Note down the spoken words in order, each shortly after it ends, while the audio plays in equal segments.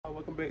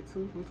back to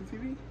with the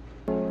TV.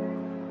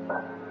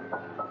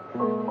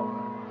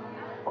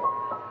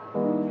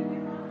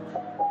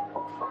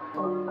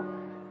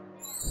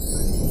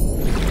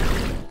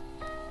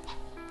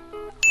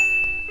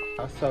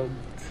 So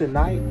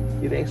tonight,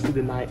 it's actually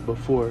the night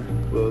before,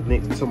 well,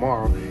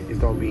 tomorrow is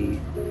gonna be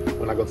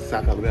when I go to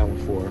South Alabama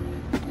for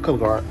color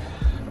guard,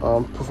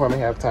 performing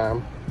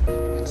halftime.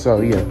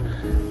 So yeah,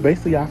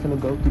 basically y'all finna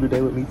go through the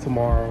day with me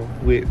tomorrow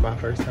with my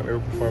first time ever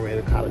performing at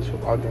a college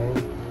football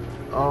game.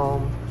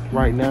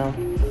 Right now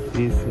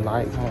it's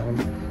nighttime.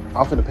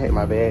 I'm finna pack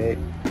my bag.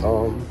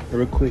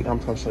 Real quick, I'm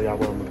gonna show y'all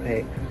what I'm gonna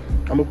pack.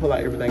 I'm gonna pull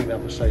out everything that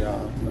I'm gonna show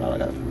y'all, but all I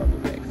gotta put my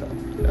bag. So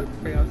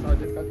yeah, so I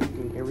just got to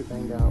get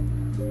everything out.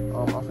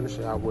 I'm finna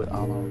show y'all what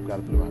all I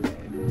gotta put in my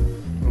bag.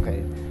 Okay,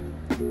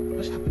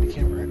 where should I put the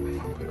camera at? I'm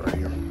gonna put it right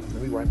here.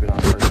 Let me wipe it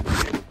off first.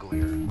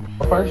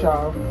 First,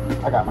 y'all,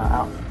 I got my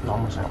outfit. No,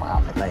 I'm gonna show you my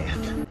outfit last.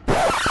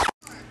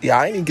 Yeah,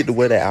 I ain't even get to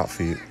wear that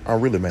outfit. I'm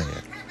really mad.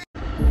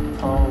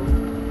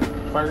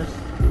 First,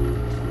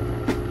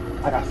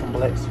 I got some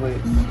black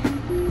sweats.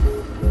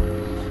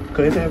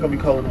 Cause it's gonna be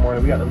cold in the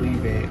morning. We got to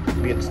leave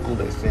at school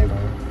at 7.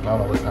 I don't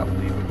know what time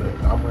we're leaving, but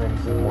I'm wearing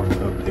this in the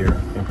morning up there,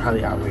 and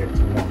probably I'll wear it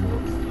to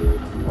warm-ups.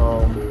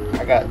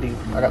 I got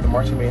the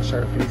marching band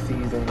shirt for this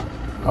season.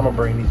 I'm gonna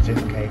bring these just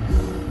in case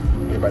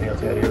everybody else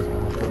had theirs. I'm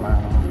gonna put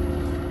mine on.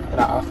 And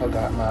I also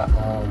got my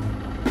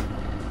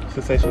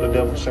Sensational the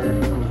Devil shirt.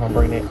 I'm just gonna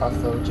bring that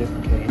also just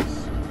in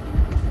case.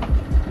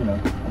 You know, I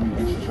need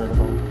an extra shirt at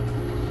home.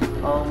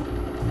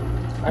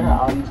 I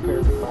got all these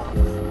pairs of socks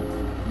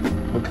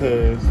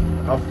because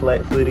I'm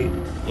flat-footed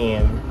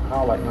and I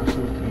don't like my shoes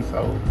to be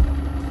so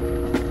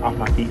off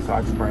my feet, so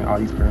I just bring all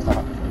these pairs of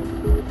socks.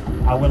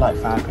 I wear like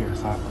 5 pairs of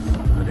socks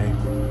a day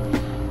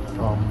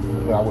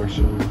when I wear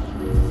shoes.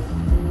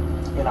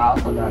 And I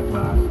also got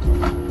my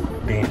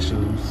dance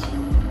shoes.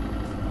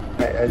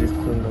 I just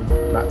clean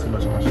them, not too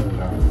much on my shoes,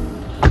 y'all.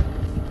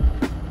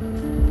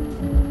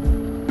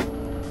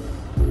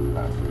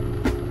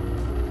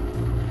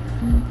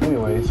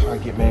 Anyways, I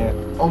get mad.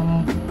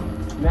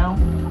 Now,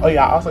 oh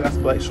yeah, I also got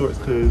some black shorts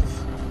because,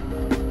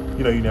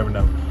 you know, you never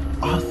know.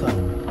 Also,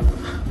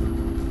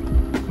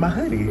 my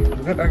hoodie.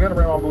 I gotta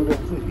bring my blue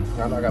devil hoodie.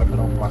 Y'all know I gotta put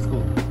on for my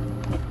school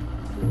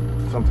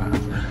sometimes.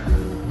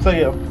 So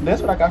yeah,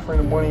 that's what I got for in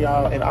the morning,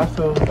 y'all. And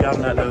also, if y'all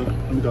do not know,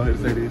 let me go ahead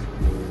and say this.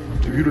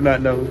 If you do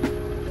not know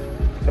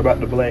about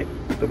the black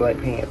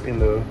pants in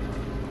the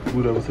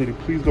blue devil hoodie,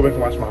 please go back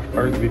and watch my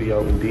first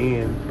video and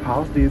then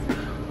pause this.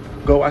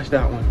 Go watch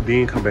that one,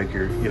 then come back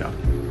here, you know.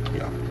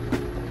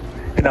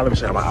 And now let me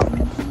show you my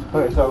outfit.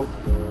 Okay, so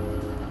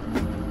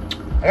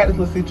I got this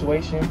little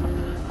situation.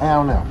 I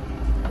don't know,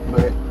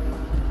 but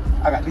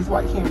I got this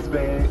white canvas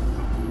bag,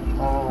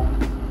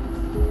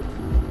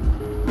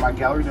 my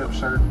gallery up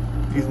shirt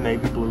is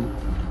navy blue,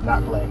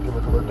 not black. It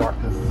looks a little dark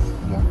because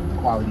you know, the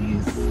quality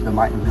is, the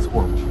lighting is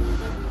horrible.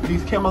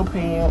 These camo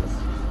pants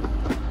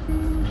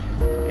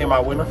and my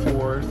winter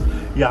 4s.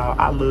 Y'all,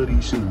 I love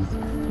these shoes.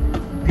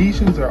 These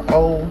shoes are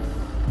old,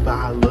 but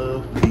I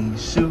love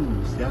these shoes.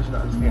 Y'all should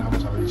understand how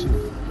much I love these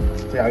shoes.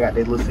 So yeah, I got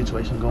that little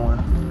situation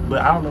going.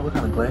 But I don't know what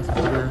kind of glasses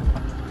I wear.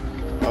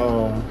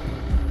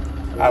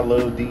 I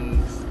love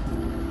these.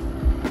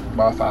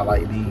 But also I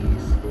like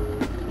these.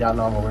 Y'all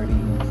know I'm gonna wear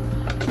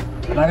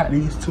these. And I got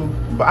these too.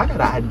 But I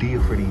got an idea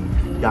for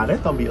these. Y'all,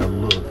 that's gonna be a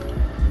look.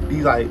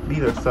 These are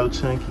so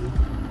chunky.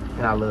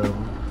 And I love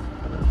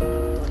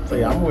them. So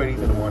yeah, I'm gonna wear these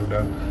in the morning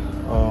though.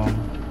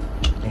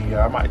 And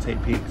yeah, I might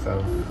take pics,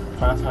 so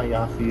by the time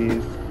y'all see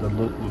this, the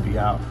look will be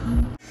out.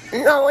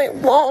 No, it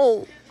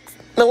won't.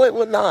 No, it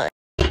will not.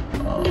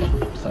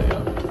 So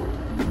yeah.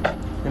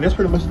 And that's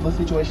pretty much the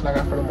situation I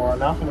got for tomorrow.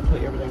 Now I'm gonna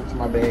put everything into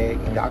my bag,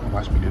 and y'all can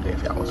watch me do that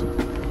if y'all want to.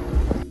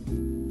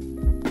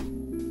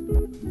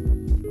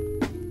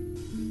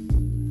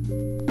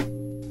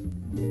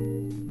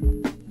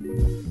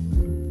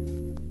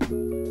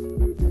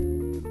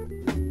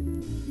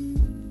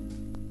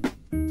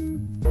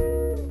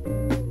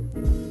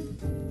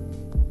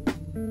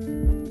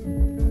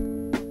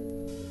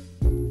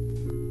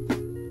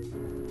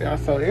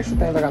 So the extra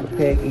things I got to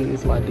pack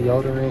is my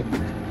deodorant,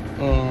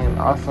 and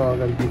also I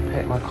got to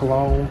pack my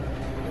cologne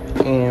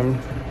and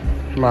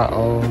my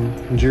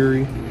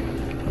jewelry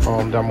that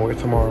I'm gonna wear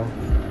tomorrow.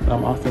 And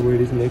I'm also wearing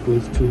this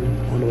necklace too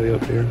on the way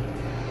up there.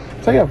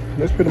 So yeah,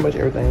 that's pretty much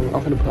everything.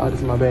 I'm gonna put all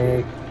this in my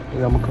bag,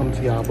 and I'm gonna come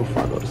to y'all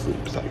before I go to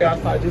sleep. So yeah,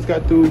 so I just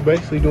got through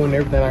basically doing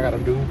everything I gotta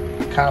do,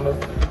 kind of.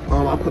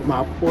 I put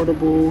my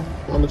portable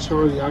on the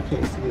charger. Y'all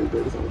can't see it,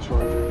 but it's on the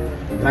charger.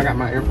 And I got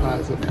my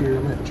AirPods up here.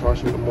 I'm gonna have to charge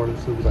them in the morning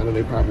too, because I know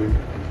they probably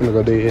gonna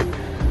go dead.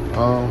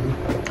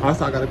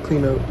 Also, I gotta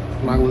clean up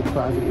my little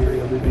closet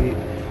area a little bit,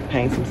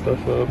 hang some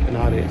stuff up and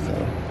all that. So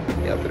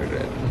yeah, better do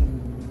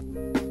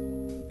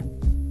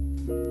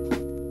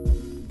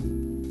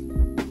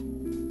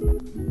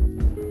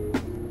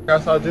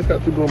that. So I just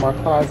got through doing my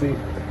closet.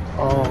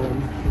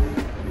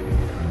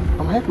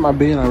 I'm having my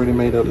bed already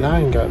made up. Now I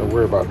ain't got to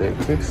worry about that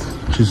because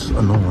it's just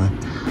annoying.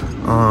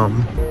 Let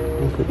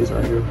me put this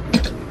right here.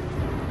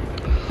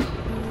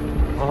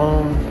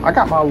 I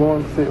got my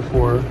alarm set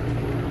for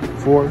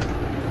 4.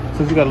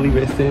 since we gotta leave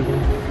at 7,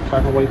 so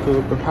I can wake up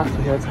and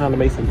possibly have time to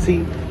make some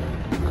tea.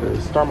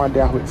 Cause start my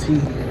day out with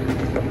tea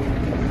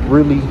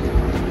really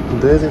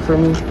does it for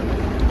me.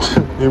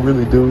 It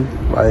really do.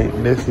 Like,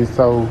 this is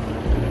so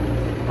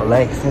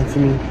relaxing to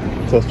me.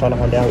 So starting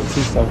my day out with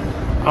tea. So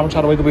I'm gonna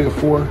try to wake up at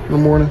 4 in the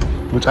morning,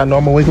 which I know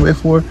I'm gonna wake up at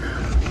 4.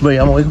 But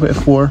yeah, I'm gonna wake up at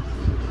 4.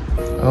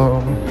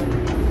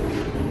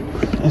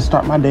 And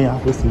start my day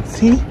off with some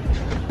tea.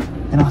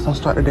 And also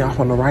start the day off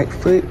on the right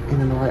foot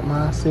and in the right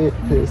mindset,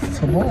 because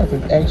tomorrow is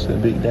actually a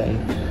big day.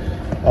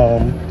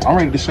 I'm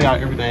ready to show y'all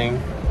everything.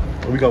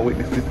 We're gonna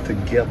witness this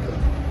together.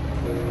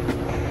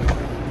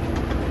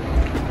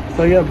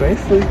 So yeah,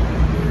 basically,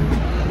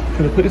 I'm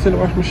gonna put this in the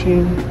washing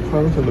machine,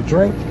 pour it in the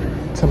drink,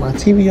 turn my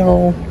TV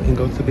on, and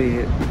go to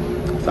bed.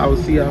 So I will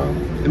see y'all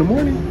in the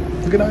morning.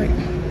 Good night.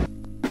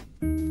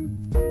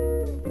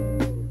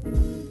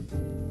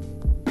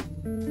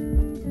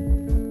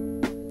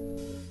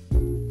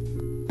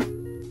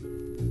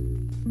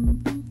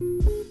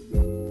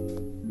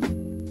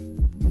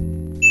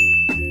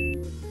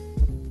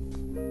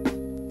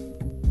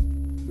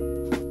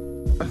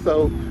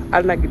 So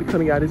I did not get to come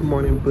to y'all this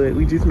morning, but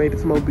we just made it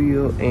to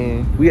Mobile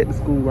and we at the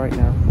school right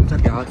now. I'm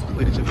talking y'all some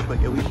footage of the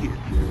yeah, we here.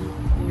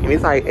 And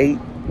it's like 8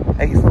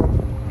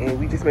 something, and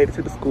we just made it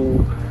to the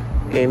school,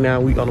 and now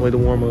we on the way to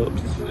warm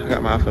ups. I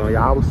got my outfit on.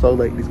 Y'all, I was so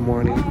late this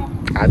morning.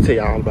 I'll tell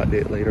y'all all about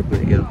that later,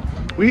 but yeah,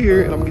 we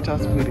here and I'm gonna get y'all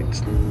some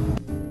footage.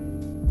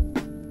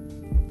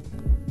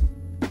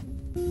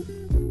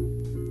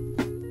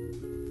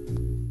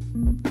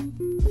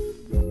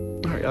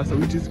 All right, y'all, so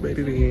we just made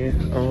it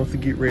in to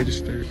get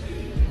registered.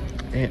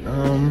 And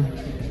all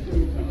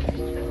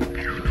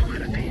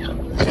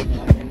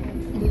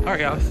right,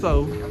 y'all,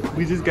 so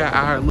we just got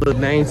our little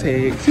name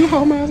tags. You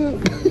hold my up.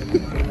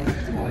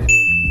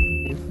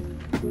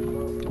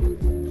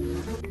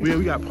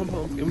 we got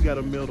pom-poms and we got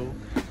a medal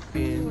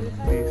and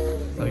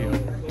this. So yeah,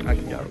 I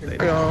can y'all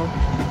update. Y'all,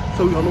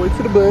 so we on the way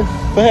to the bus.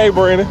 So hey,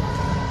 Brandon.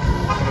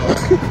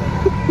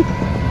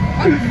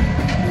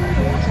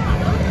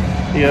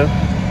 Yeah,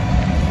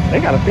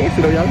 they got a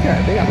fancy though, y'all.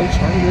 They got little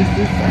trainers.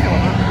 They got a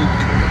lot of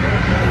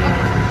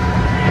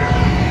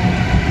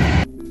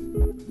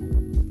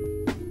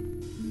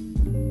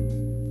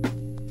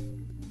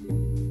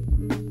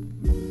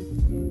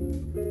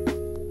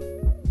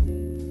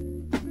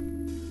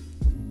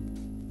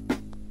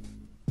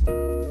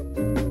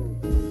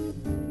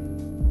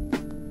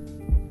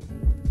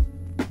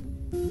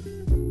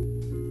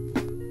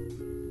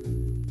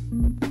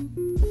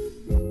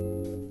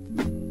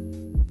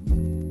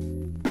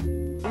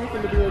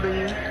in the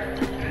building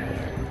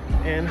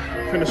and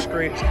finna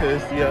stretch,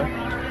 cause yeah,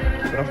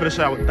 but I'm finna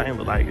show y'all what the thing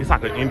look like. It's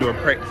like an indoor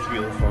practice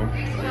field or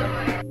something.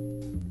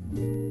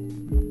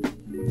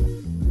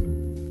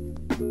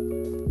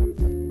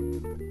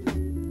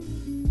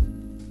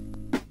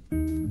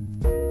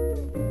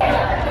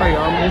 Alright,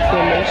 y'all,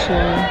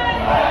 information.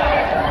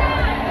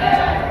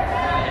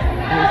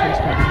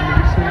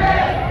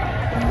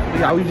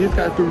 Yeah, we just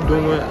got through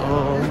doing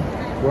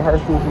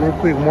rehearsals real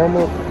quick.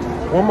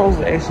 Warm-ups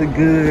are actually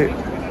good.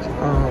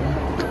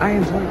 I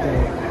enjoyed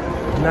that.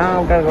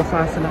 Now I gotta go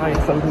find Sanaya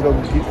so we can go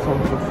get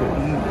something to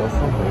eat or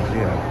something.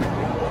 Yeah.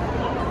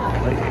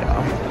 But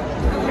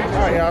yeah.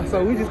 Alright, y'all,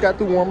 so we just got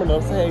through warming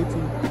up. Say hey to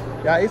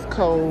y'all. It's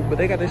cold, but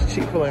they got this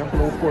Chick-fil-A. I'm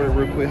gonna record it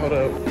real quick. Hold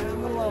up.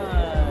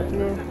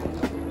 Yeah.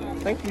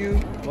 Thank you.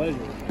 Pleasure.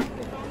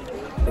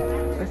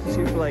 That's the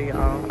Chick-fil-A,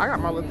 y'all. I got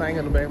my little thing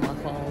in the back of my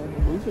phone.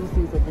 We finna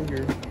see what's up in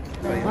here.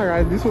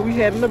 Alright, this is what we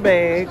had in the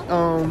bag.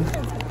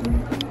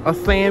 A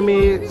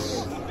sandwich,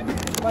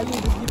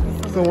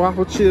 some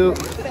waffle chips,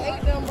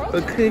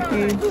 a cookie,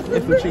 and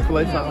some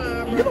Chick-fil-A sauce.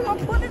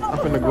 I'm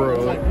finna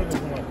grill it.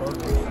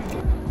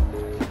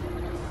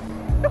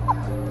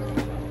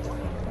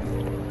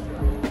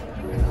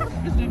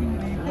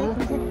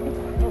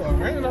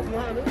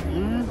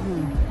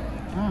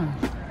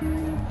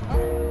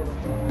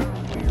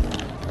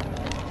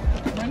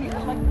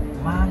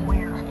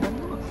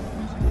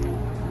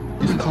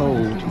 It's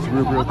cold. It's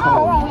real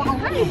cold.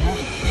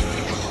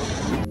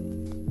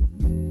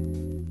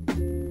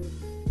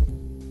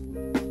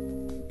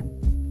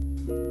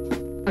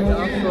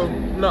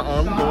 No,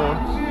 I'm going.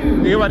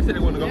 Everybody said they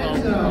want to go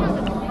home.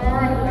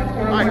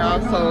 Alright,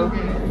 y'all, so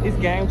it's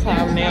game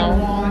time now.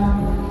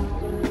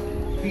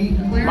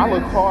 My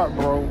little card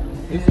broke.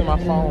 It's in my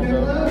phone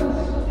though.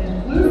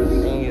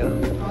 And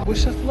yeah.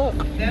 Wish us luck.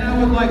 Then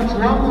I would like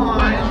drum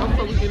line.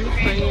 So we get the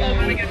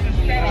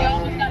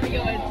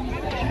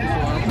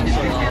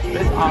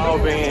It's all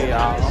been,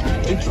 y'all.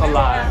 It's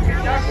alive.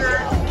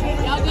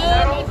 Y'all good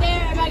right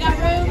there? Everybody got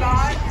room?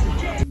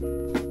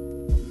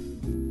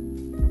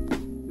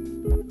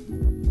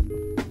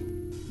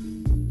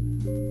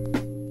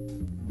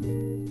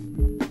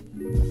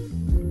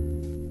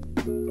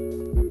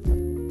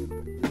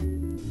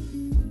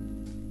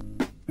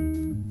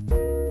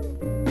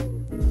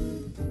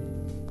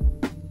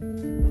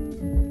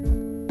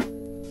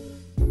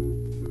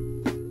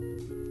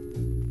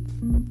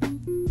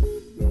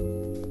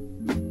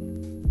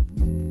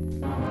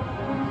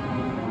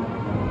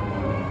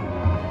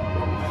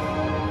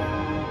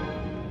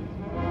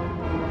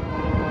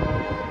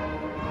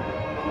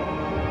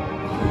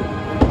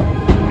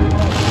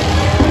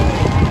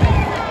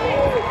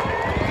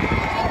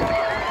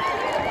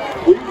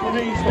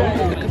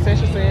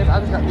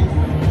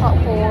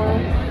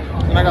 popcorn.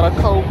 And I got a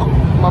Coke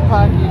in my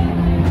pocket.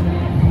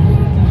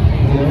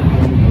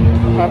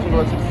 I'm about to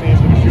go to the scenes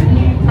for the shoot.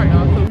 Alright,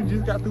 y'all, so we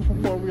just got through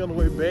performing. We on the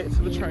way back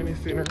to the training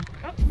center.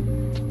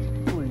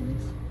 Please.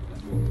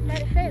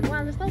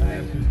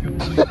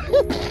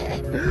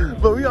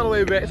 But we on the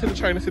way back to the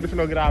training center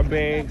to get our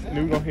bags, and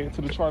then we're gonna head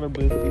to the charter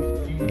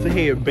buses to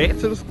head back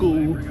to the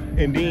school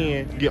and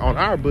then get on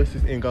our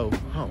buses and go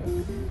home.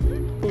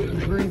 What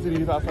degrees it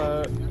is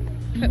outside?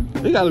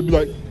 They gotta be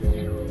like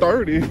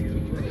 30.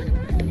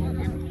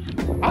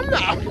 I'm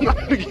not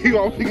gonna keep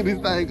on picking this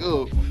thing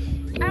up.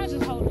 I was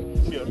just holding.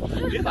 Yeah,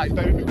 it's like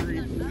 30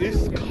 degrees.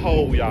 It's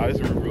cold, y'all. It's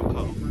real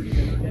cold.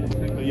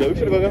 But yeah, we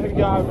finna go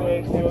get our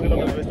bags, and we'll get on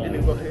the bus and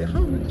then go head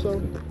home.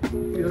 So,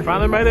 yeah.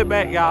 Finally made it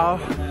back, y'all.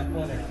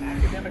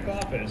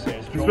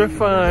 It's been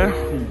fun.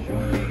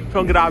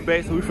 Finna get our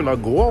bags, so we finna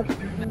go on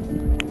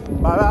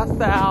by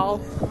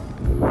ourselves.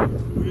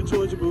 We in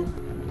Georgia, boo.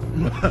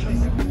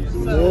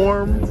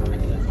 Warm,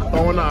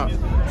 throwing out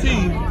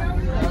tea.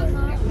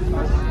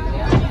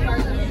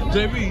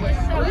 JB.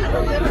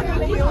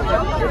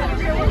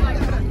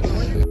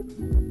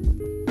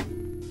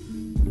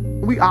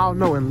 We all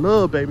know and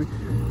love, baby.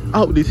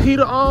 Oh, this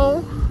heater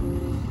on.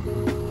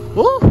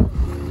 Woo.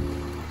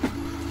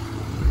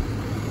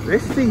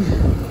 Let's see.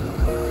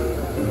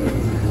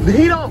 The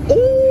heat on. Ooh.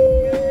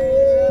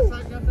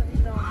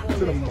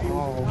 To the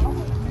mall.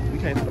 We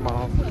came to the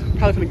mall.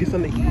 Probably finna get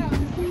something to eat.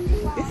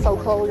 It's so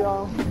cold,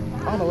 y'all.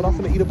 I don't know what I'm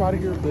finna eat up out of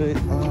here, but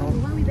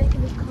Why we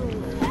baking this cold?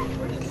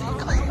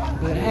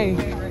 but hey,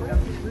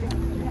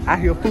 I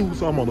hear food,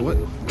 so I'm on the way.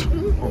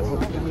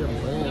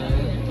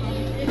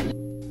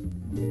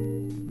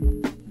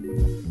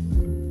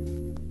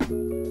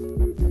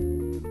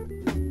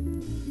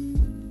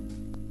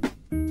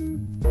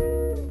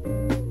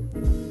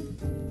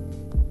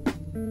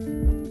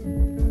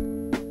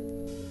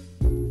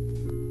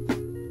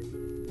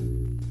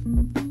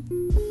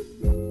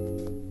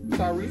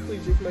 I recently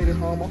just made it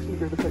home. I'm gonna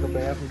get ready to take a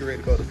bath and get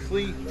ready to go to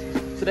sleep.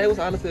 Today was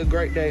honestly a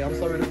great day. I'm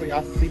so ready for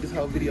y'all to see this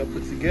whole video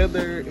put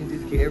together and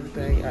just get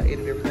everything. I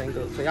edited everything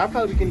up. So y'all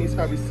probably getting these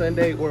probably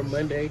Sunday or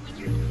Monday.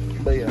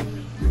 But yeah,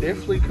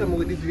 definitely coming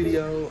with this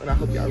video. And I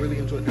hope y'all really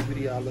enjoyed this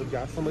video. I love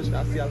y'all so much. And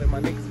I'll see y'all in my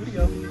next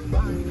video.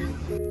 Bye.